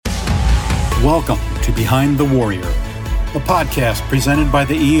Welcome to Behind the Warrior, a podcast presented by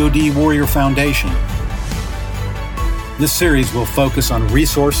the EOD Warrior Foundation. This series will focus on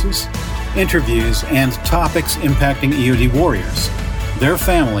resources, interviews, and topics impacting EOD warriors, their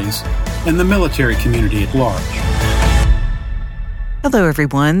families, and the military community at large. Hello,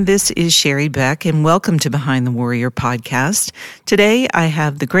 everyone. This is Sherry Beck, and welcome to Behind the Warrior podcast. Today, I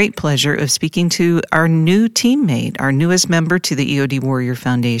have the great pleasure of speaking to our new teammate, our newest member to the EOD Warrior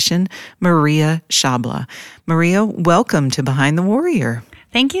Foundation, Maria Schabla. Maria, welcome to Behind the Warrior.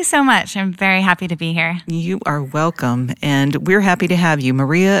 Thank you so much. I'm very happy to be here. You are welcome, and we're happy to have you.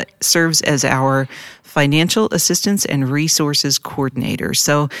 Maria serves as our Financial Assistance and Resources Coordinator.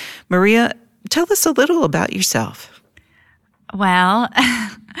 So, Maria, tell us a little about yourself. Well,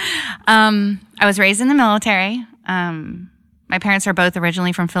 I was raised in the military. My parents are both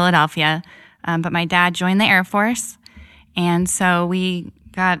originally from Philadelphia, but my dad joined the Air Force, and so we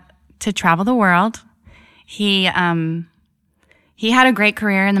got to travel the world. He had a great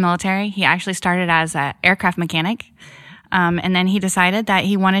career in the military. He actually started as an aircraft mechanic, and then he decided that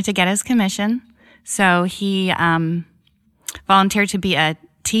he wanted to get his commission, so he volunteered to be a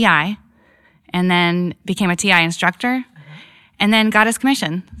TI, and then became a TI instructor. And then got his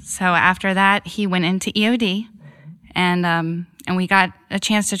commission. So after that, he went into EOD, and we got a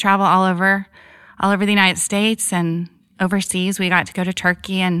chance to travel all over the United States and overseas. We got to go to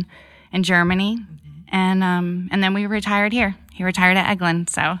Turkey and Germany, and then we retired here. He retired at Eglin.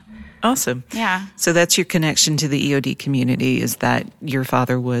 So awesome. Yeah. So that's your connection to the EOD community, is that your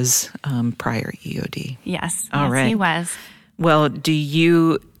father was prior EOD. Yes. All right. He was. Well, did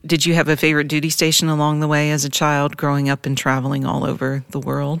you have a favorite duty station along the way as a child, growing up and traveling all over the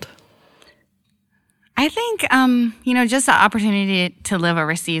world? I think, just the opportunity to live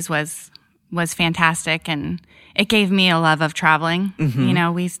overseas was fantastic, and it gave me a love of traveling. Mm-hmm. You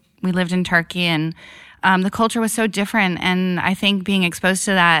know, we lived in Turkey, and the culture was so different, and I think being exposed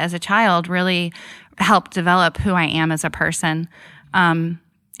to that as a child really helped develop who I am as a person. And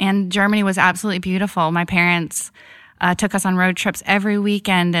Germany was absolutely beautiful. My parents took us on road trips every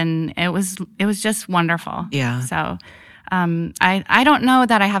weekend, and it was just wonderful. Yeah. So, I don't know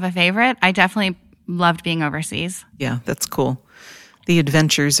that I have a favorite. I definitely loved being overseas. Yeah, that's cool. The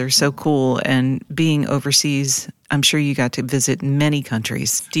adventures are so cool, and being overseas, I'm sure you got to visit many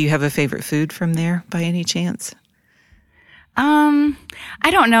countries. Do you have a favorite food from there by any chance? I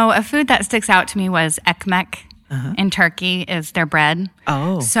don't know. A food that sticks out to me was ekmek. In Turkey is their bread.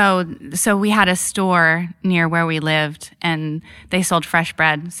 Oh. So we had a store near where we lived, and they sold fresh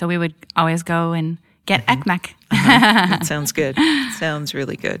bread. So we would always go and get ekmek. That sounds good. Sounds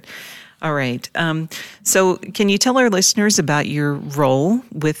really good. All right. So can you tell our listeners about your role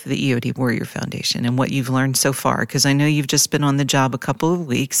with the EOD Warrior Foundation and what you've learned so far? Because I know you've just been on the job a couple of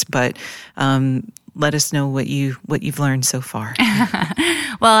weeks, but let us know what you've learned so far.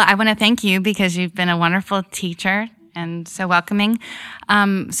 Well, I want to thank you because you've been a wonderful teacher and so welcoming.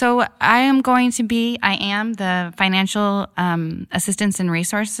 So I am the Financial Assistance and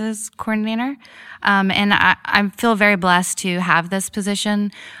Resources Coordinator. And I feel very blessed to have this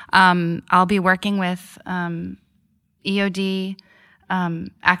position. I'll be working with EOD,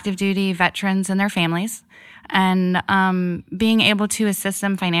 active duty veterans and their families, and being able to assist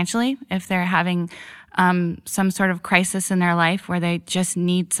them financially if they're having some sort of crisis in their life where they just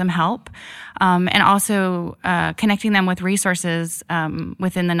need some help, and also connecting them with resources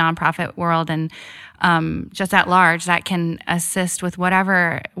within the nonprofit world and just at large that can assist with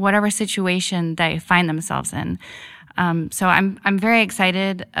whatever situation they find themselves in. So I'm very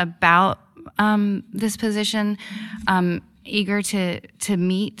excited about this position. Eager to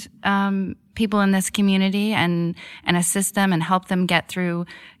meet people in this community and assist them and help them get through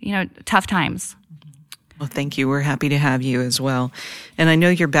tough times. Well, thank you. We're happy to have you as well. And I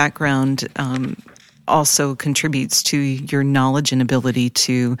know your background also contributes to your knowledge and ability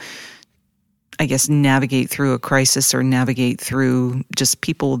to, I guess, navigate through a crisis or navigate through just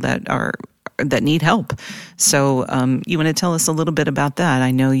people that need help. So you want to tell us a little bit about that? I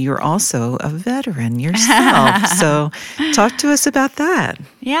know you're also a veteran yourself. So talk to us about that.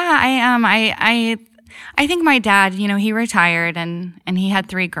 Yeah, I am. I think my dad, he retired and he had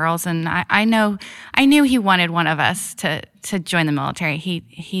 3 girls, and I knew he wanted one of us to join the military.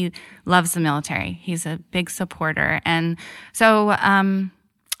 He loves the military. He's a big supporter. And so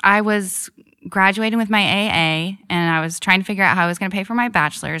I was graduating with my AA, and I was trying to figure out how I was going to pay for my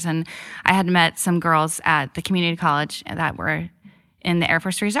bachelor's, and I had met some girls at the community college that were in the Air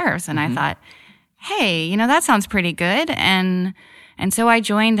Force Reserves, and I thought, hey, that sounds pretty good. And And so I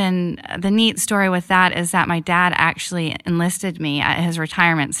joined, and the neat story with that is that my dad actually enlisted me at his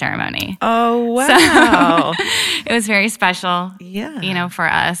retirement ceremony. Oh, wow. So it was very special, for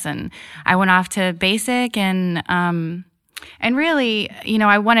us. And I went off to basic, and really,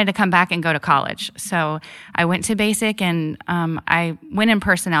 I wanted to come back and go to college. So I went to basic, and I went in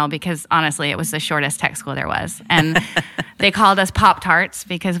personnel because, honestly, it was the shortest tech school there was. And they called us Pop-Tarts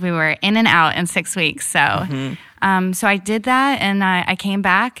because we were in and out in 6 weeks. So so I did that, and I came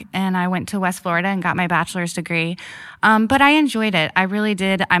back, and I went to West Florida and got my bachelor's degree. But I enjoyed it. I really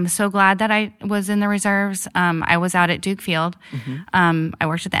did. I'm so glad that I was in the reserves. I was out at Duke Field. I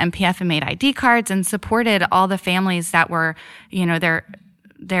worked at the MPF and made ID cards and supported all the families that were,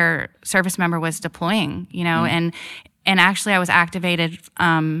 their service member was deploying, and actually I was activated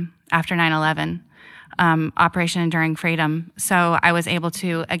after 9/11. Operation Enduring Freedom. So I was able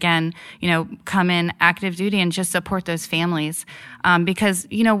to, again, come in active duty and just support those families. Because,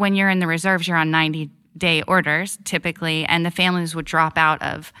 when you're in the reserves, you're on 90-day orders typically, and the families would drop out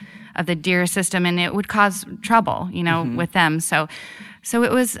of the DEER system, and it would cause trouble, with them. So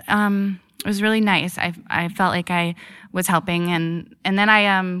it was really nice. I felt like I was helping, and then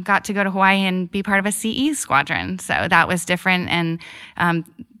I got to go to Hawaii and be part of a CE squadron. So that was different, and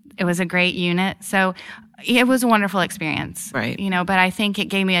it was a great unit. So it was a wonderful experience. Right. But I think it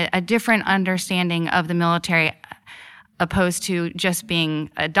gave me a different understanding of the military opposed to just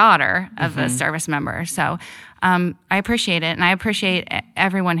being a daughter of a service member. So I appreciate it, and I appreciate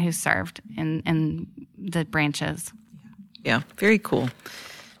everyone who's served in the branches. Yeah, very cool.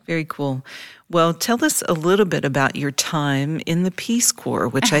 Very cool. Well, tell us a little bit about your time in the Peace Corps,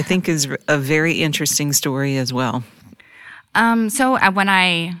 which I think is a very interesting story as well. So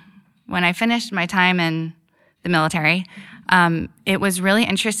when I finished my time in the military, it was really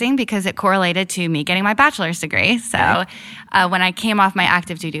interesting because it correlated to me getting my bachelor's degree. So when I came off my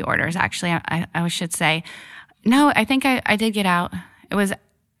active duty orders, actually, I should say, no, I think I did get out. It was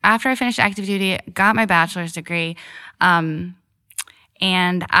after I finished active duty, got my bachelor's degree, and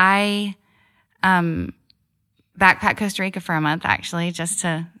I backpacked Costa Rica for a month, actually, just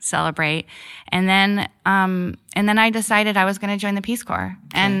to celebrate. And then I decided I was going to join the Peace Corps.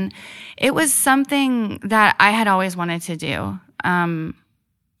 Okay. And it was something that I had always wanted to do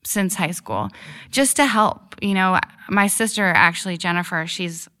since high school, just to help. My sister, actually, Jennifer,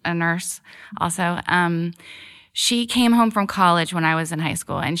 she's a nurse also. She came home from college when I was in high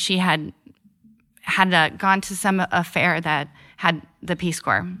school, and she had gone to some affair that had the Peace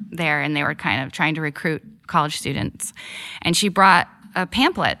Corps there, and they were kind of trying to recruit college students. And she brought a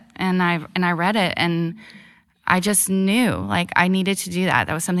pamphlet, and I read it, and I just knew, like, I needed to do that.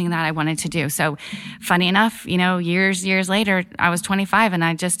 That was something that I wanted to do. So funny enough, years later, I was 25, and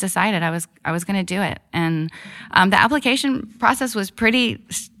I just decided I was going to do it. And the application process was pretty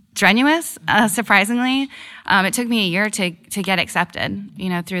strenuous, surprisingly. It took me a year to get accepted,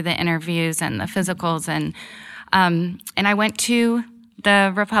 through the interviews and the physicals, and I went to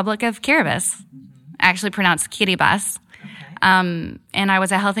the Republic of Kiribati, actually pronounced Kiribati. And I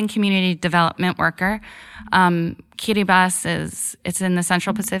was a health and community development worker. Kiribati it's in the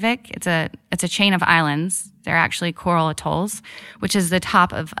Central Pacific. It's a chain of islands. They're actually coral atolls, which is the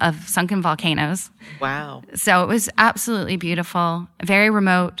top of sunken volcanoes. Wow. So it was absolutely beautiful, very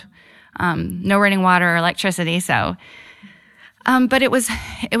remote, no running water or electricity. So, but it was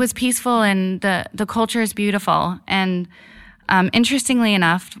peaceful, and the culture is beautiful. And, interestingly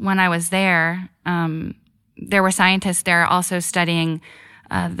enough, when I was there, there were scientists there also studying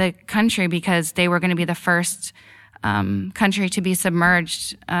the country because they were going to be the first country to be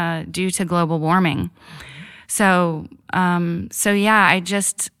submerged due to global warming. So yeah,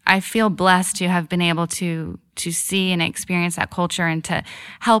 I feel blessed to have been able to see and experience that culture and to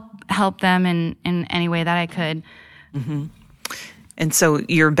help them in any way that I could. Mm-hmm. And so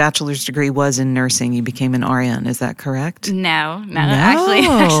your bachelor's degree was in nursing. You became an RN. Is that correct? No,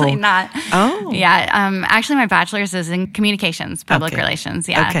 actually not. Oh. Yeah. Actually my bachelor's is in communications, public relations.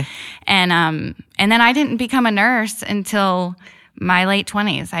 Yeah. Okay. And then I didn't become a nurse until my late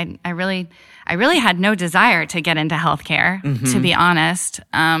 20s. I really had no desire to get into healthcare, to be honest.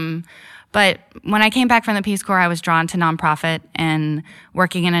 But when I came back from the Peace Corps, I was drawn to nonprofit and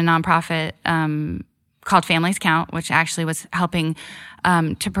working in a nonprofit, called Families Count, which actually was helping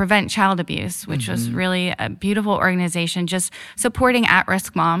to prevent child abuse, which was really a beautiful organization, just supporting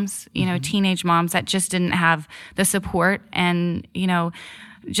at-risk moms, teenage moms that just didn't have the support, and,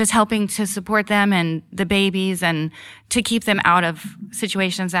 just helping to support them and the babies and to keep them out of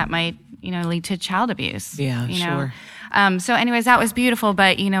situations that might lead to child abuse. Yeah, sure. So anyways, that was beautiful.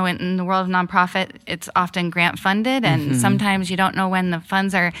 But, in the world of nonprofit, it's often grant funded, and sometimes you don't know when the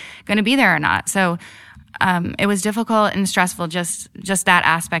funds are going to be there or not. So it was difficult and stressful, just that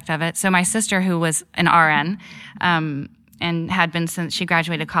aspect of it. So my sister, who was an RN, and had been since she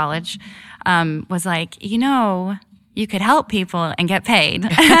graduated college, was like, you could help people and get paid.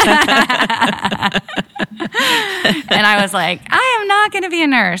 And I was like, I am not going to be a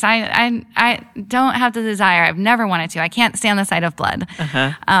nurse. I don't have the desire. I've never wanted to. I can't stand the sight of blood.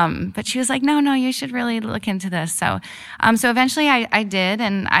 But she was like, no, you should really look into this. So eventually I did,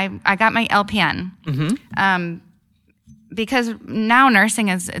 and I got my LPN. Because now nursing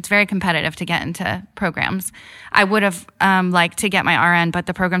it's very competitive to get into programs. I would have liked to get my RN, but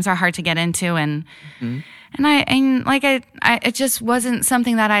the programs are hard to get into, and it just wasn't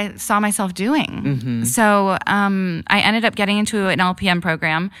something that I saw myself doing. So I ended up getting into an LPN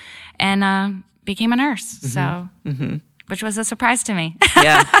program and became a nurse. So, which was a surprise to me.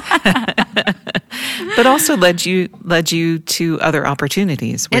 Yeah, but also led you to other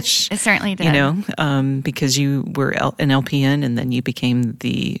opportunities, which it certainly did. Because you were an LPN and then you became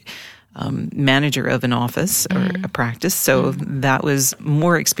the manager of an office or a practice. So that was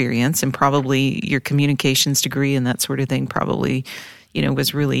more experience, and probably your communications degree and that sort of thing probably,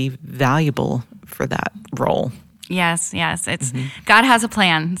 was really valuable for that role. Yes. It's God has a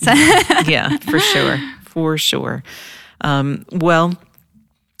plan. So. Yeah, for sure. Well,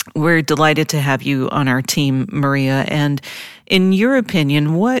 we're delighted to have you on our team, Maria. And in your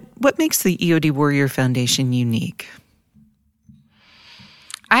opinion, what makes the EOD Warrior Foundation unique?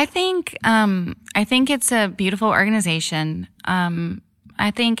 I think it's a beautiful organization.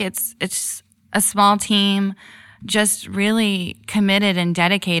 I think it's a small team, just really committed and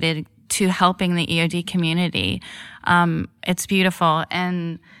dedicated to helping the EOD community. It's beautiful,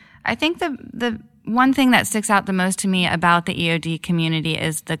 and I think the one thing that sticks out the most to me about the EOD community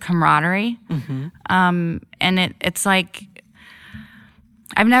is the camaraderie. And it's like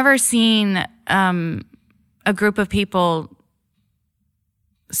I've never seen a group of people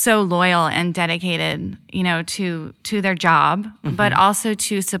so loyal and dedicated, to their job, but also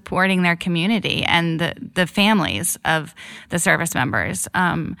to supporting their community and the families of the service members.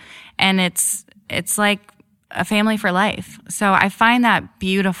 And it's like a family for life. So I find that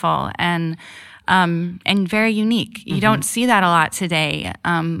beautiful and very unique. You don't see that a lot today,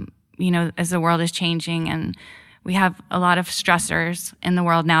 as the world is changing, and we have a lot of stressors in the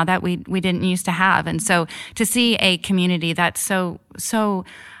world now that we didn't used to have. And so to see a community that's so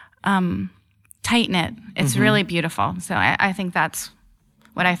tight-knit, it's really beautiful. So I think that's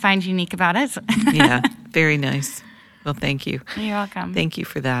what I find unique about it. Yeah, very nice. Well, thank you. You're welcome. Thank you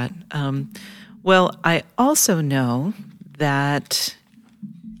for that. Well, I also know that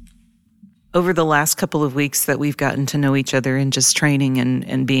over the last couple of weeks that we've gotten to know each other and just training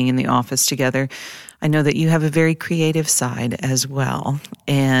and being in the office together, I know that you have a very creative side as well.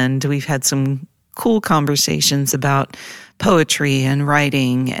 And we've had some cool conversations about poetry and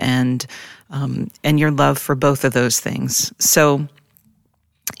writing and your love for both of those things. So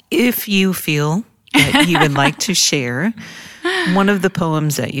if you feel that you would like to share one of the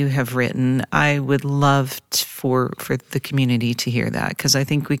poems that you have written, I would love for the community to hear that, because I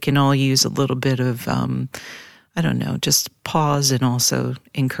think we can all use a little bit of, just pause and also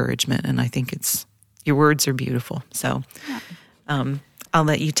encouragement. And I think your words are beautiful. So I'll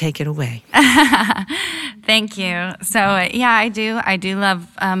let you take it away. Thank you. So yeah, I do love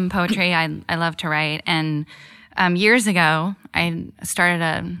poetry. I love to write. And years ago, I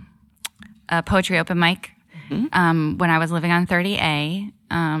started a poetry open mic when I was living on 30A.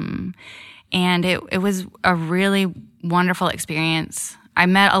 And it was a really wonderful experience. I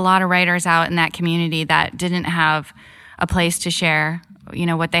met a lot of writers out in that community that didn't have a place to share,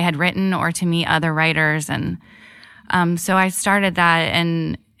 what they had written or to meet other writers. And so I started that,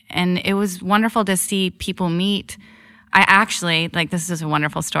 and it was wonderful to see people meet. I actually, this is a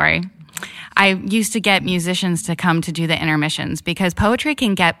wonderful story. I used to get musicians to come to do the intermissions because poetry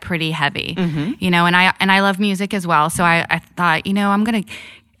can get pretty heavy, and I love music as well. So I thought, I'm going to,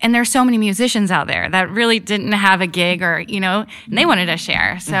 and there's so many musicians out there that really didn't have a gig or, and they wanted to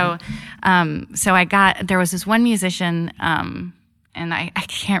share. So, there was this one musician, and I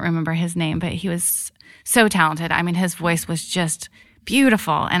can't remember his name, but he was so talented. I mean, his voice was just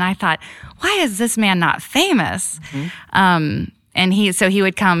beautiful. And I thought, why is this man not famous? And he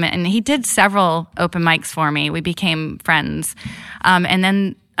would come, and he did several open mics for me. We became friends. And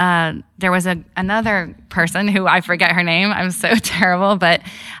then there was another person who I forget her name. I'm so terrible, but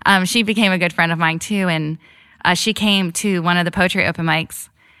she became a good friend of mine too. And she came to one of the poetry open mics,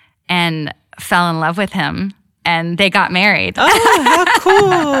 and fell in love with him. And they got married. Oh, how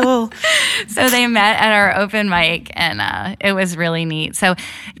cool. So they met at our open mic, and it was really neat. So,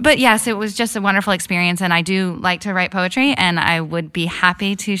 but yes, it was just a wonderful experience. And I do like to write poetry, and I would be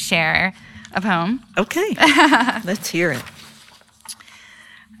happy to share a poem. Okay. Let's hear it.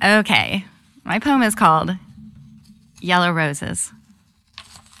 Okay. My poem is called Yellow Roses.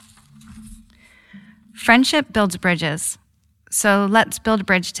 Friendship builds bridges, so let's build a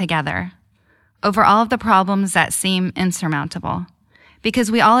bridge together over all of the problems that seem insurmountable,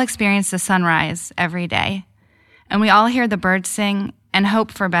 because we all experience the sunrise every day, and we all hear the birds sing and hope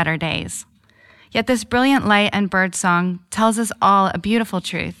for better days. Yet this brilliant light and bird song tells us all a beautiful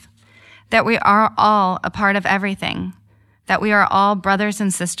truth, that we are all a part of everything, that we are all brothers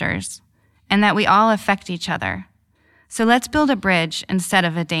and sisters, and that we all affect each other. So let's build a bridge instead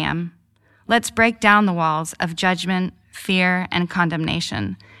of a dam. Let's break down the walls of judgment, fear, and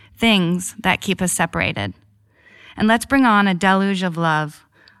condemnation, things that keep us separated. And let's bring on a deluge of love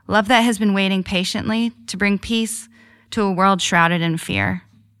that has been waiting patiently to bring peace to a world shrouded in fear.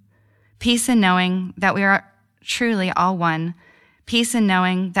 Peace in knowing that we are truly all one. Peace in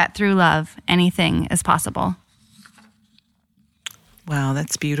knowing that through love, anything is possible. Wow,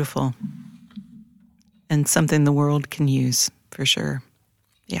 that's beautiful. And something the world can use, for sure.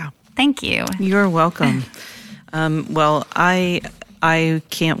 Yeah. Thank you. You're welcome. Well, I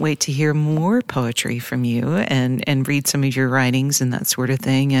can't wait to hear more poetry from you and read some of your writings and that sort of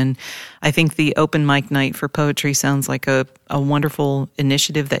thing. And I think the open mic night for poetry sounds like a wonderful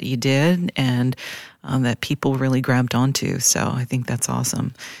initiative that you did and that people really grabbed onto. So I think that's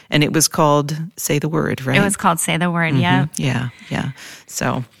awesome. And it was called Say the Word, right? It was called Say the Word, yeah. Yeah.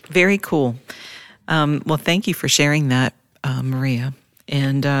 So very cool. Well, thank you for sharing that, Maria.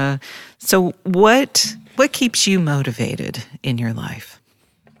 And so what keeps you motivated in your life?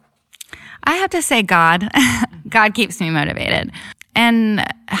 I have to say God. God keeps me motivated. And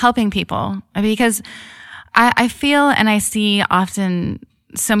helping people. Because I feel and I see often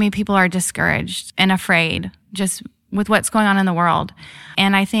so many people are discouraged and afraid just with what's going on in the world.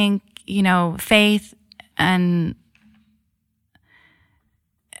 And I think, faith and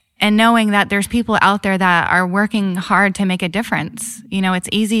knowing that there's people out there that are working hard to make a difference. It's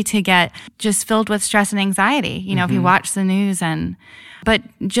easy to get just filled with stress and anxiety, if you watch the news but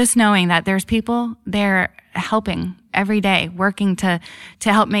just knowing that there's people there helping every day, working to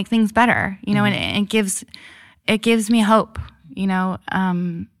help make things better, and it gives me hope,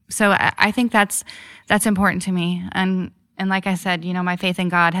 so I think that's important to me. And like I said, my faith in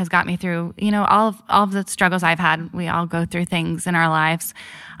God has got me through, all of the struggles I've had. We all go through things in our lives.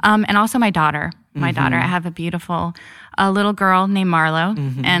 And also my daughter. I have a beautiful little girl named Marlo.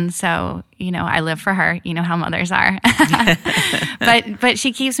 And so, I live for her. You know how mothers are. but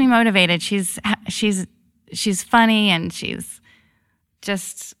she keeps me motivated. She's funny and she's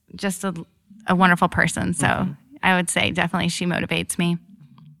just a wonderful person. So I would say definitely she motivates me.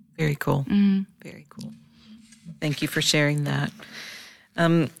 Very cool. Very cool. Thank you for sharing that.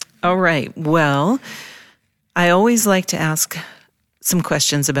 All right. Well, I always like to ask some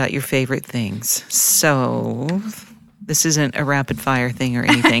questions about your favorite things. So this isn't a rapid fire thing or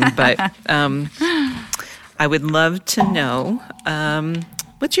anything, but I would love to know,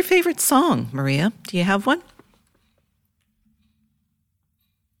 what's your favorite song, Maria? Do you have one?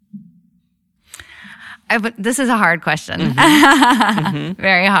 This is a hard question.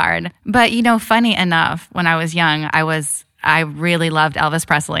 Very hard. But, funny enough, when I was young, I really loved Elvis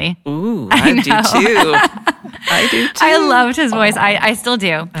Presley. Ooh, I do too. I do too. I loved his voice. I still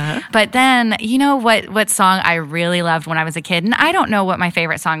do. But then, what song I really loved when I was a kid? And I don't know what my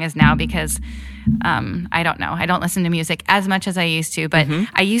favorite song is now because I don't know. I don't listen to music as much as I used to. But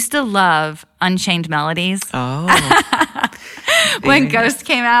I used to love Unchained Melodies. Oh. When Ghost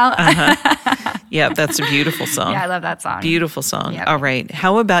came out. Yeah, that's a beautiful song. Yeah, I love that song. Beautiful song. Yep. All right.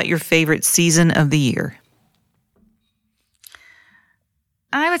 How about your favorite season of the year?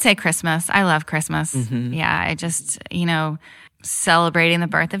 I would say Christmas. I love Christmas. Yeah, I just, celebrating the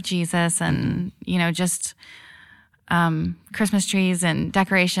birth of Jesus and, just Christmas trees and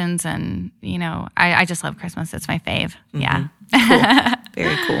decorations and, I just love Christmas. It's my fave. Yeah. Cool.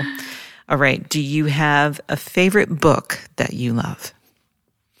 Very cool. All right. Do you have a favorite book that you love?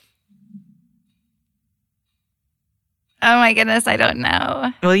 Oh my goodness, I don't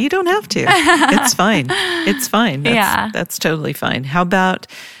know. Well, you don't have to. It's fine. It's fine. That's totally fine. How about?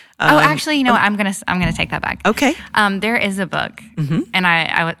 Actually, I'm gonna take that back. Okay. There is a book, and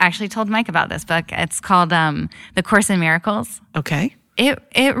I actually told Mike about this book. It's called The Course in Miracles. Okay.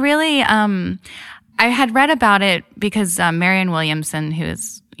 It really. I had read about it because Marianne Williamson, who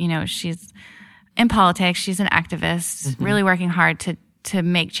is, she's in politics, she's an activist, really working hard to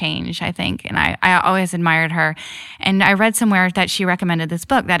make change, I think. And I always admired her. And I read somewhere that she recommended this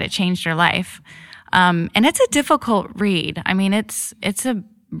book, that it changed her life. And it's a difficult read. I mean, it's a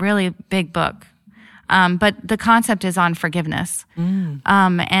really big book. But the concept is on forgiveness. And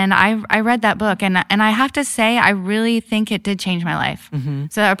I read that book, and I have to say, I really think it did change my life.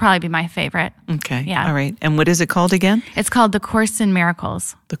 So that would probably be my favorite. Okay. Yeah. All right. And what is it called again? It's called The Course in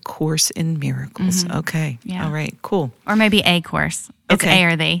Miracles. The Course in Miracles. Okay. Yeah. All right. Cool. Or maybe A Course. It's Okay. A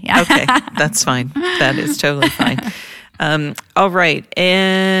or the. Okay. That's fine. That is totally fine. All right.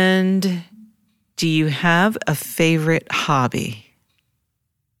 And do you have a favorite hobby?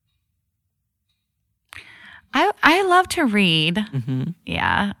 I love to read.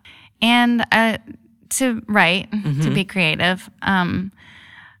 Yeah. And to write, to be creative. And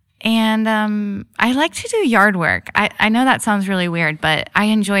I like to do yard work. I know that sounds really weird, but I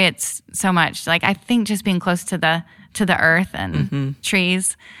enjoy it so much. Like, I think just being close to the earth and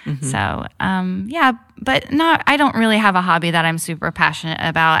trees. So, yeah, but I don't really have a hobby that I'm super passionate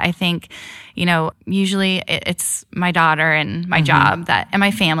about. I think, usually it's my daughter and my job and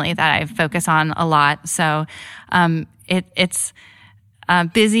my family that I focus on a lot. So, it's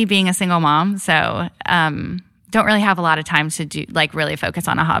busy being a single mom. So, don't really have a lot of time to really focus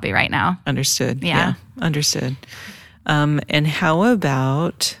on a hobby right now. Understood. Yeah. Understood. And how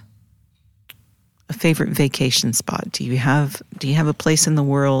about a favorite vacation spot? Do you have a place in the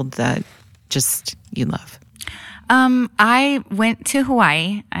world that just you love? I went to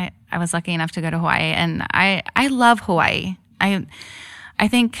Hawaii. I was lucky enough to go to Hawaii, and I love Hawaii. I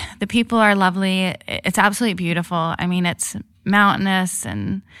think the people are lovely. It's absolutely beautiful. I mean, it's mountainous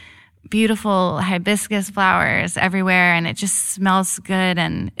and beautiful hibiscus flowers everywhere, and it just smells good,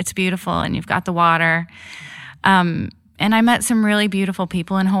 and it's beautiful, and you've got the water. And I met some really beautiful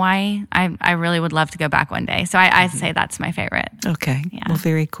people in Hawaii. I really would love to go back one day. So I'd say that's my favorite. Okay. Yeah. Well,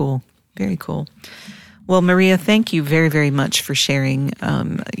 very cool. Very cool. Well, Maria, thank you very, very much for sharing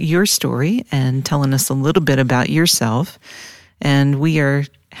your story and telling us a little bit about yourself. And we are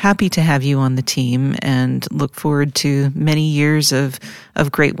happy to have you on the team and look forward to many years of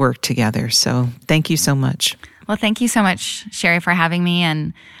great work together. So thank you so much. Well, thank you so much, Sherry, for having me.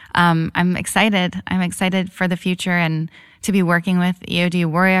 And I'm excited. I'm excited for the future and to be working with EOD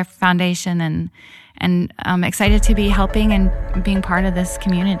Warrior Foundation, and I'm excited to be helping and being part of this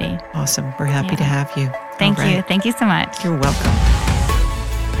community. Awesome. We're happy to have you. Thank All you. right. Thank you so much. You're welcome.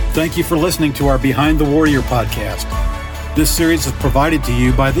 Thank you for listening to our Behind the Warrior podcast. This series is provided to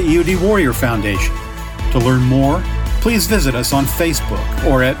you by the EOD Warrior Foundation. To learn more, please visit us on Facebook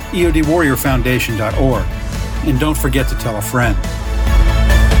or at eodwarriorfoundation.org. And don't forget to tell a friend.